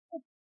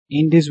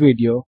In this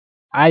video,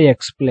 I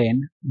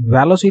explain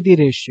velocity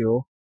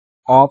ratio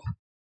of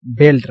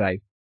belt drive.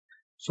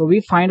 So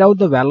we find out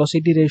the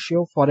velocity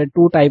ratio for a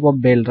two type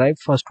of belt drive.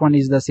 First one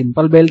is the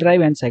simple belt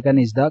drive and second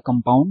is the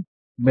compound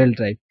belt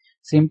drive.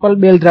 Simple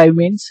belt drive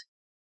means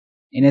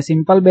in a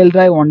simple belt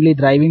drive only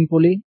driving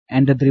pulley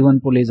and the driven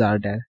pulleys are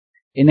there.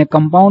 In a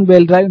compound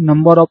belt drive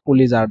number of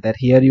pulleys are there.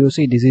 Here you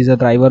see this is a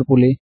driver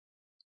pulley,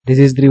 this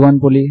is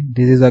driven pulley,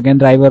 this is again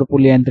driver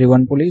pulley and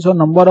driven pulley. So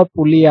number of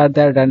pulley are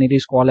there and it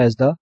is called as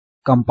the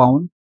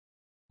compound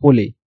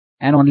pulley,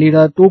 and only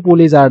the two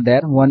pulleys are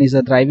there. One is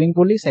a driving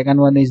pulley, second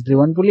one is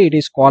driven pulley. It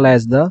is called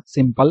as the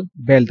simple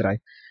belt drive.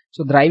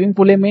 So driving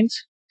pulley means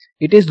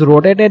it is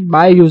rotated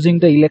by using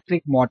the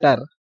electric motor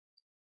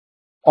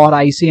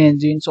or IC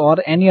engines or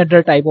any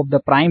other type of the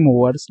prime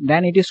movers.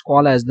 Then it is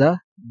called as the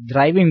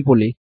driving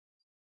pulley.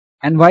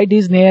 And why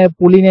this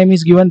pulley name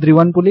is given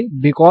driven pulley?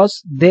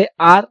 Because they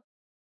are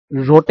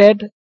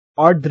rotated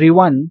or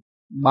driven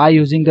by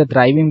using the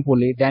driving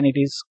pulley. Then it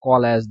is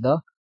called as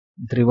the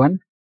driven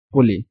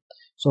pulley.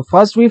 So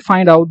first we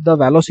find out the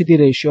velocity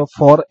ratio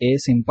for a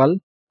simple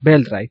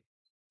belt drive.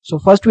 So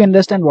first we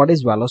understand what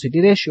is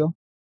velocity ratio.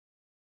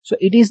 So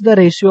it is the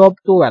ratio of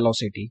to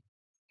velocity.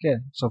 Okay.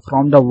 So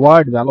from the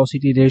word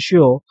velocity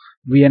ratio,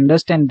 we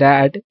understand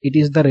that it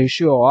is the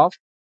ratio of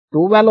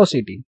to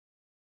velocity.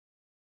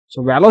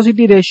 So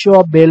velocity ratio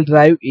of belt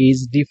drive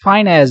is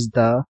defined as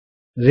the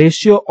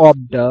ratio of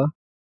the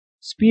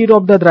speed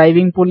of the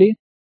driving pulley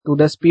to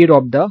the speed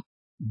of the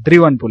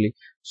driven pulley.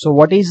 So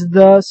what is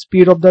the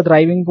speed of the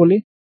driving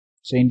pulley?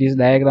 So in this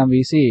diagram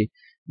we see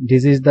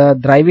this is the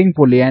driving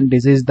pulley and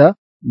this is the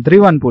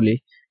driven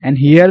pulley, and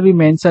here we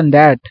mention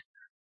that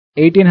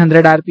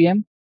 1800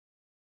 rpm.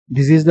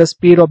 This is the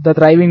speed of the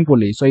driving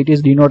pulley, so it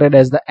is denoted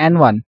as the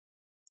N1,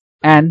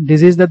 and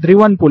this is the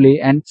driven pulley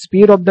and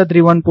speed of the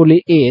driven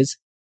pulley is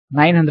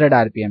 900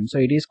 rpm, so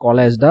it is called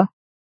as the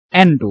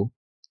N2.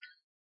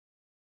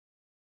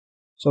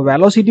 So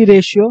velocity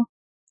ratio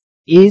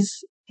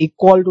is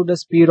equal to the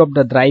speed of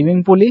the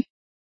driving pulley.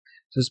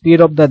 So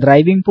speed of the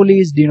driving pulley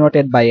is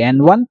denoted by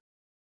N1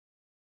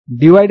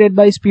 divided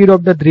by speed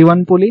of the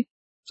driven pulley.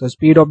 So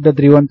speed of the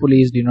driven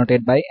pulley is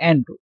denoted by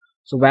N2.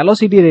 So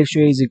velocity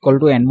ratio is equal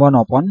to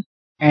N1 upon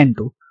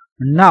N2.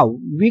 Now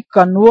we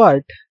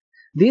convert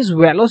this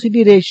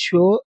velocity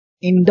ratio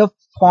in the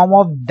form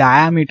of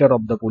diameter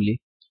of the pulley.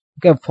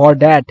 Okay, for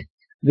that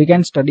we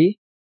can study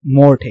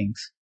more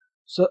things.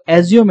 So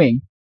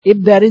assuming if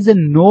there is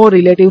no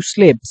relative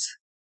slips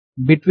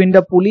between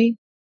the pulley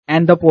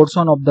and the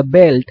portion of the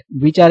belt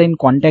which are in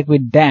contact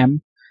with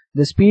them,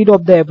 the speed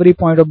of the every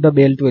point of the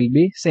belt will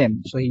be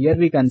same. So here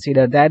we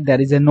consider that there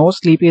is a no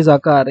slippage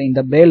occur in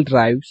the belt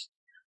drives.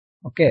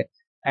 Okay,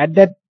 at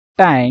that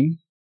time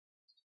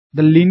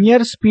the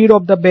linear speed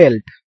of the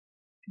belt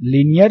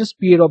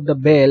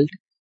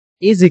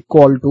is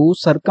equal to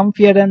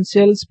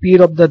circumferential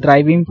speed of the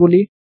driving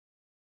pulley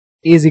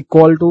is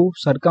equal to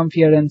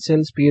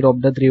circumferential speed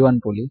of the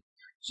driven pulley.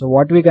 So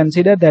what we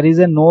consider, there is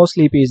a no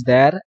slip is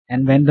there,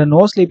 and when the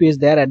no slip is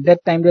there, at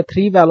that time the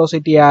three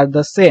velocity are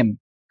the same.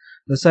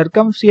 The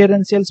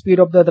circumferential speed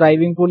of the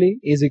driving pulley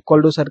is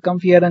equal to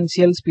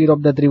circumferential speed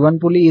of the driven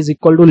pulley is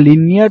equal to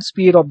linear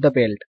speed of the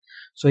belt.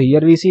 So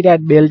here we see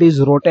that belt is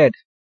rotated,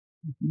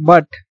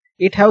 but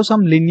it have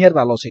some linear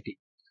velocity.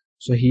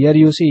 So here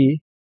you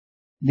see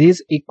this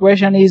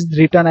equation is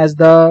written as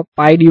the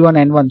pi d1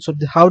 n1. So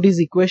how this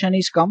equation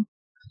is come?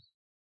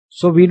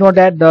 So we know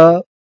that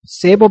the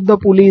shape of the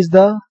pulley is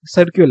the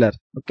circular.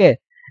 Okay,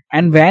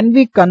 and when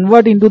we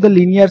convert into the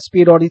linear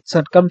speed or its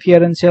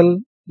circumferential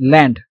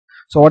length,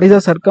 so what is the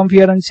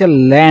circumferential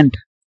length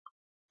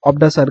of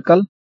the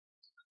circle?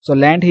 So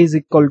length is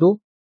equal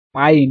to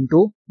pi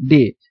into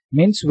d.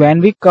 Means when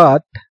we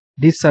cut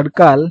this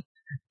circle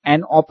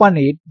and open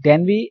it,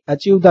 then we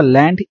achieve the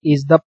length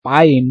is the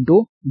pi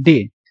into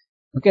d.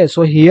 Okay,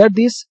 so here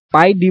this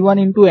pi d1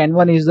 into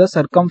n1 is the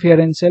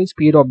circumferential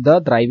speed of the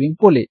driving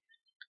pulley.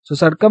 So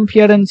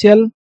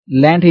circumferential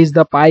length is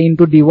the pi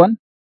into d1,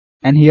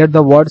 and here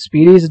the word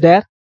speed is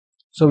there,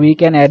 so we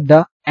can add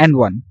the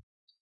n1.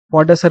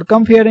 For the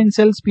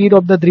circumferential speed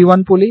of the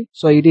driven pulley,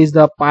 so it is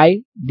the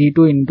pi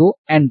d2 into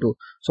n2.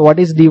 So what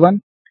is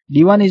d1?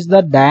 d1 is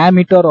the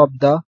diameter of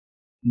the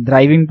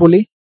driving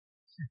pulley,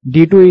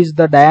 d2 is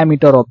the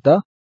diameter of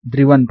the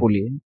driven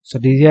pulley. So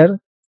this here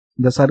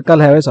the circle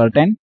have a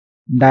certain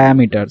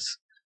diameters.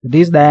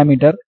 This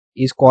diameter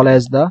is called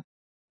as the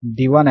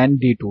d1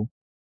 and d2.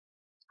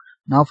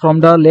 Now from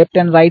the left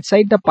and right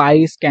side the pi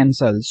is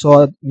cancelled,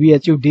 so we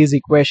achieve these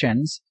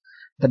equations.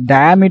 The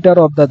diameter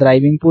of the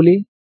driving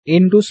pulley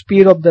into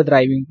speed of the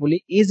driving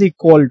pulley is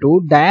equal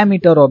to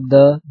diameter of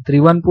the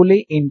driven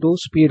pulley into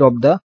speed of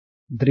the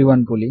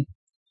driven pulley.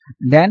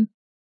 Then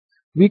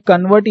we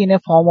convert in a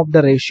form of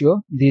the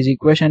ratio. This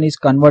equation is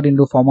convert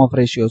into form of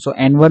ratio. So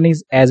n1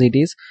 is as it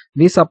is.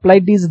 We supply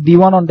this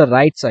d1 on the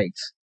right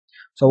sides.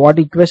 So what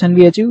equation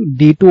we achieve?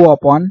 d2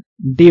 upon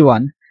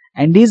d1,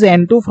 and this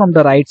n2 from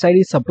the right side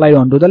is supplied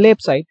onto the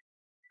left side.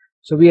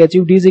 So we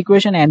achieve this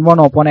equation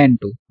n1 upon n2.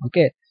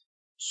 Okay,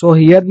 So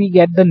here we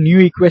get the new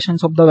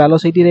equations of the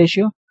velocity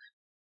ratio.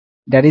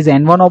 that is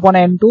N1 upon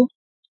N2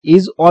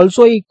 is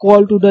also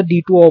equal to the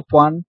D2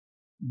 upon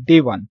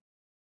D1.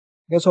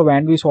 Okay, so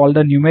when we solve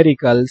the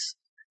numericals,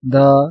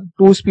 the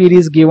 2 speed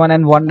is given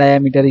and 1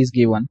 diameter is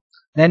given.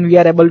 Then we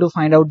are able to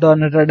find out the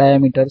another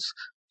diameters.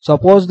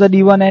 Suppose the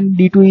D1 and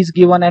D2 is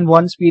given and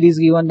 1 speed is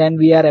given, then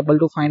we are able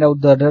to find out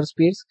the other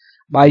speeds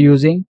by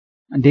using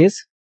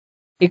these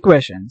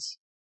equations.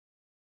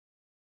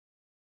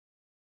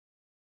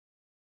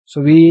 So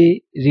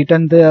we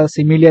written the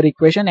similar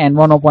equation,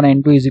 N1 upon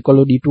N2 is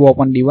equal to D2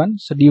 upon D1.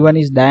 So D1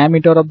 is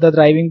diameter of the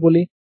driving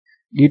pulley,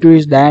 D2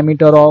 is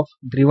diameter of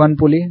driven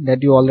pulley,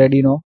 that you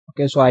already know.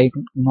 Okay, so I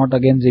not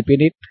again repeat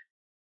it.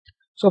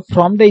 So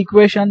from the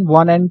equation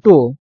 1 and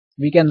 2,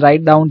 we can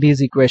write down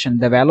this equation.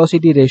 The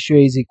velocity ratio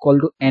is equal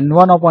to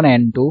N1 upon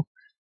N2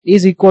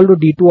 is equal to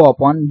D2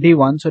 upon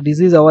D1. So this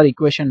is our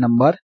equation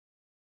number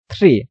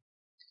 3.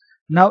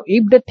 Now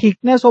if the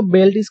thickness of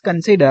belt is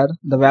considered,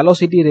 the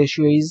velocity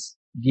ratio is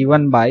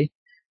given by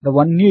the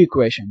one new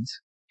equations.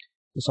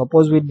 So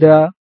suppose with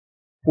the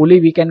pulley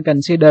we can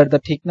consider the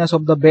thickness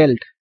of the belt.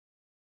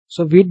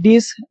 So with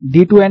this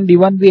D2 and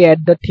D1 we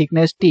add the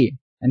thickness T,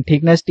 and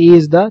thickness T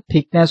is the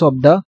thickness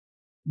of the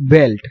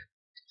belt.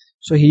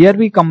 So here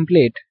we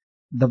complete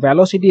the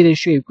velocity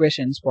ratio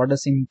equations for the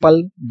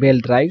simple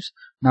belt drives.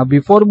 Now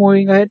before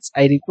moving ahead,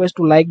 I request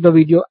to like the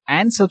video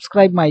and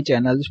subscribe my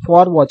channel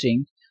for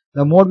watching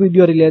the more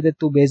video related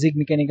to basic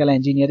mechanical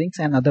engineering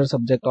and other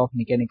subject of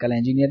mechanical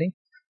engineering.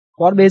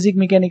 For basic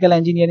mechanical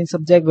engineering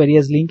subject,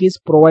 various link is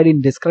provided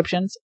in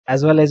descriptions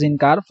as well as in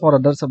car. For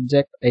other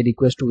subject, I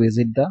request to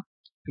visit the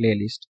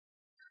playlist.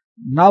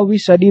 Now we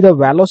study the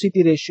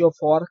velocity ratio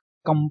for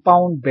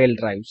compound belt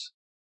drives.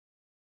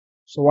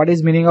 So what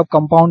is meaning of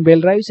compound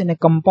belt drives? In a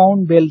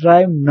compound belt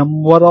drive,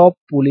 number of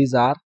pulleys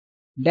are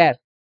there.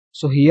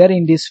 So here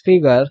in this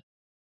figure,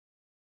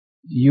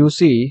 you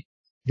see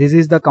this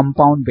is the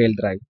compound belt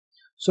drive.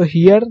 So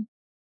here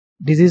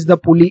this is the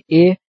pulley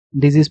A,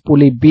 this is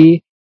pulley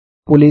B,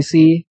 pulley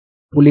C,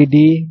 pulley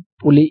D,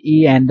 pulley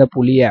E and the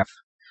pulley F.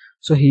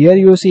 So here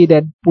you see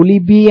that pulley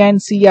B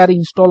and C are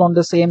installed on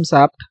the same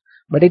shaft,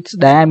 but its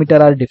diameter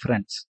are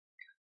different.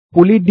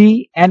 Pulley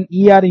D and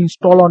E are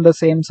installed on the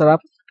same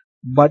shaft,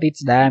 but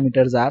its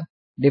diameters are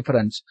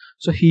different.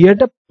 So here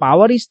the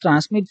power is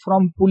transmitted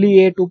from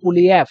pulley A to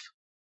pulley F.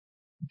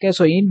 Okay,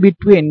 so in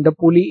between the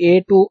pulley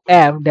A to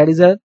F, there is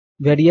a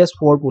various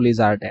 4 pulleys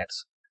are there.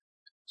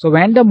 So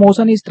when the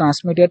motion is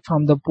transmitted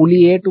from the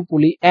pulley A to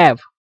pulley F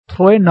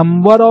through a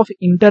number of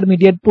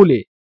intermediate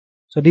pulley,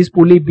 so this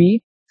pulley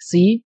B,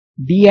 C,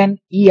 D and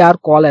E are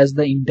called as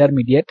the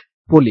intermediate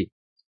pulley.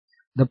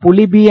 The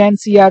pulley B and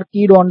C are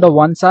keyed on the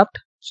one shaft.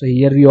 So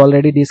here we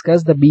already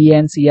discussed the B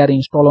and C are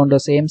installed on the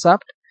same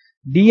shaft.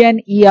 D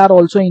and E are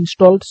also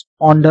installed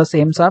on the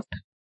same shaft.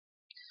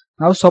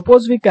 Now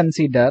suppose we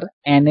consider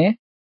NA,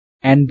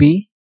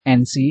 NB,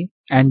 NC,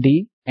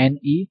 ND,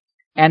 NE,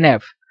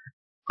 NF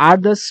are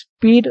the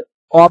speed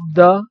of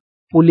the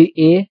pulley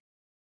A,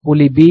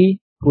 pulley B,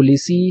 pulley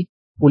C,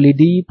 pulley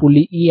D,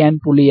 pulley E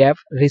and pulley F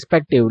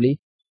respectively.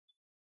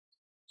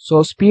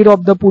 So speed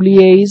of the pulley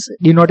A is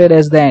denoted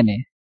as the NA,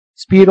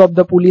 speed of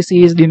the pulley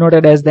C is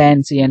denoted as the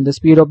NC and the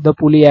speed of the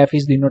pulley F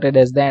is denoted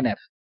as the NF.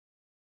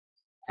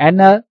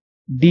 And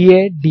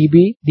DA,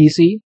 DB,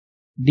 DC,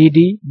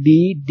 DD,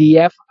 DE,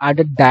 DF are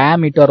the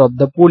diameter of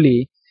the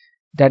pulley,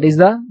 that is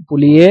the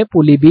pulley A,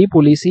 pulley B,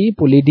 pulley C,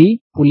 pulley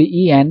D, pulley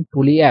E and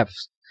pulley F.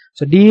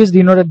 So D is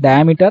denoted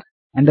diameter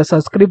and the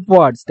subscript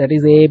words, that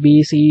is A,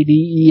 B, C,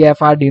 D, E,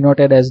 F are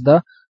denoted as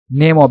the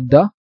name of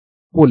the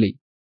pulley.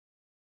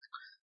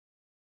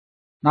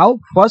 Now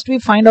first we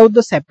find out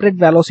the separate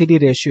velocity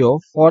ratio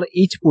for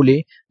each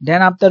pulley,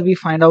 then after we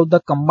find out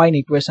the combined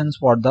equations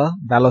for the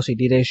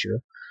velocity ratio.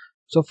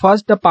 So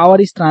first the power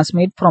is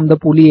transmitted from the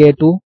pulley A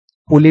to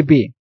pulley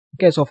B.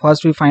 Okay, so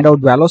first we find out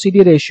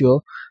velocity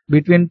ratio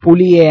between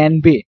pulley A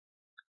and B.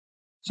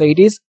 So it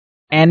is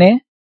NA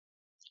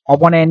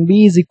upon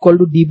NB is equal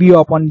to DB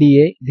upon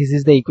DA. This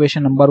is the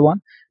equation number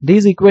 1.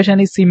 This equation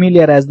is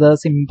similar as the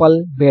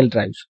simple belt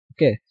drives.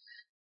 Okay,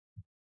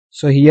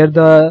 so here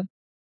the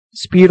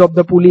speed of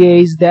the pulley A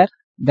is there,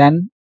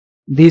 then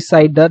this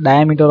side the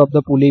diameter of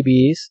the pulley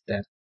B is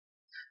there.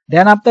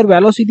 Then after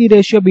velocity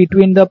ratio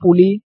between the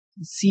pulley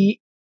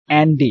C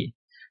and D.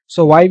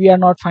 So why we are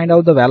not find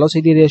out the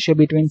velocity ratio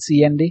between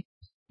C and D?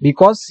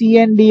 Because C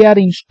and D are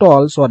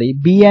installed,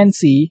 B and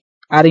C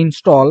are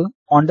installed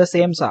on the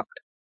same shaft.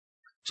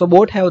 So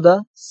both have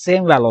the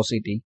same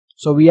velocity.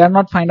 So we are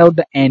not find out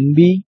the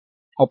NB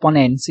upon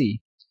NC.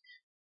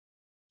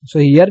 So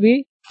here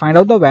we find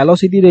out the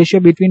velocity ratio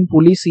between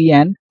pulley C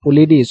and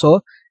pulley D.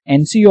 So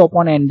NC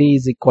upon ND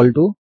is equal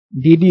to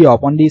DD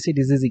upon DC.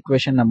 This is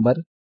equation number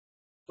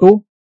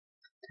 2.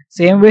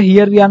 Same way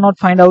here we are not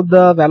find out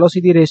the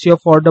velocity ratio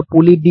for the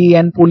pulley D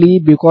and pulley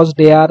because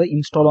they are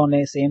installed on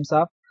a same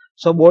shaft.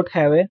 So both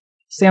have a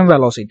same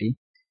velocity.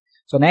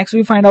 So next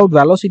we find out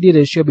velocity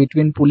ratio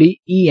between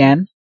pulley E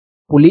and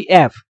pulley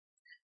F.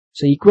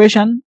 So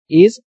equation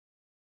is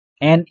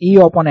NE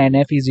upon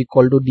NF is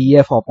equal to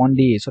DF upon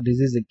DA. So this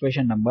is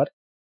equation number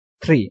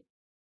 3.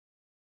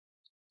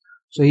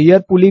 So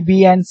here pulley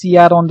B and C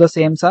are on the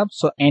same shaft,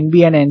 so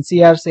NB and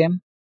NC are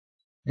same.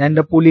 Then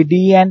the pulley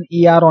D and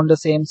E are on the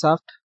same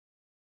shaft,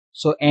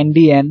 so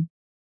ND and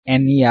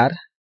NE are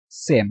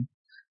same.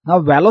 Now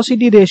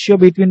velocity ratio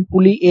between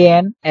pulley A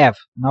and F.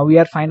 Now we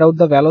are find out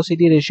the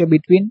velocity ratio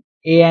between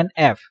A and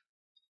F.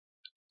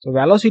 So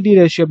velocity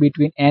ratio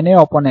between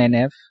NA upon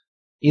NF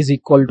is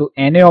equal to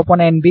NA upon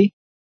NB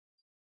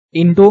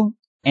into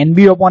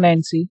NB upon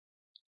NC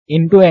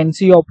into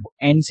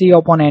NC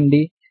upon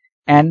ND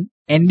and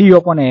ND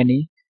upon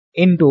NE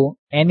into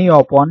NE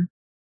upon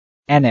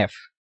NF.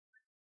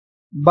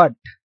 But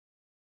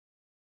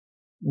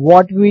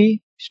what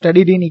we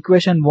studied in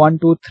equation 1,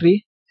 2,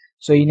 3.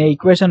 So in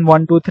equation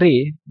 1, 2,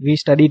 3, we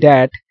studied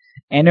that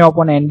NA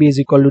upon NB is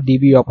equal to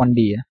dB upon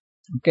dA.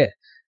 Okay.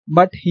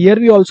 But here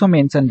we also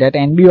mentioned that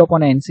NB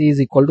upon NC is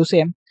equal to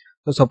same.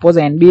 So suppose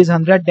NB is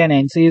 100, then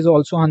NC is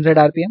also 100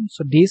 RPM.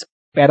 So this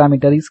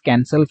parameter is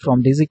cancelled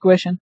from this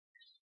equation.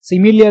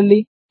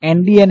 Similarly,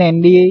 ND and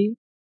ND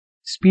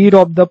speed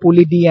of the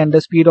pulley D and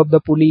the speed of the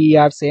pulley E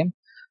are same.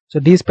 So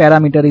this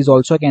parameter is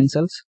also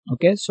cancels.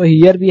 Okay. So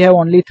here we have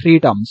only three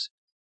terms.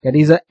 That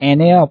is a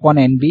NA upon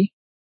NB,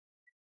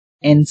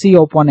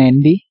 NC upon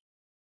ND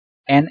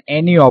and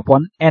NE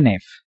upon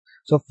NF.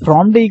 So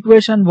from the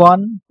equation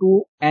 1,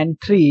 2 and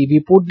 3 we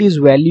put this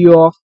value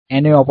of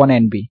NA upon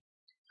NB.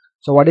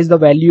 So what is the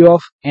value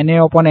of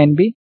NA upon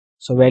NB?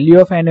 So value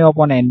of NA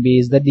upon NB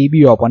is the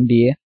dB upon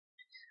dA.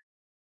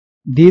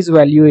 This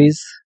value is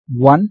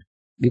 1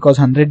 because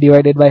 100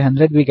 divided by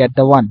 100 we get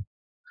the 1.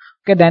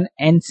 Okay, then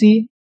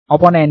NC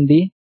upon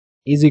ND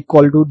is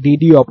equal to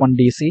DD upon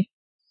DC.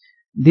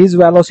 These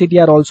velocity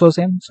are also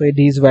same, so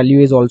this value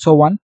is also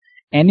 1.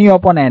 NE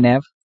upon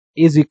NF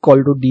is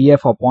equal to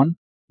DF upon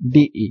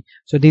DE.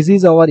 So this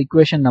is our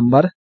equation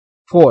number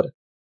 4.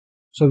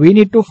 So we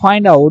need to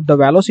find out the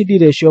velocity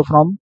ratio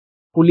from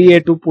pulley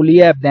A to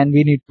pulley F, then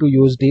we need to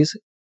use these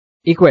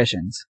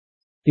equations.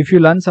 If you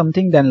learn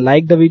something, then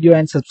like the video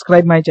and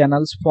subscribe my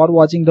channels for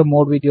watching the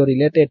more video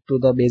related to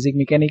the basic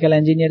mechanical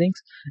engineering,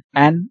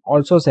 and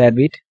also share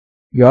with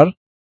your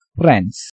friends.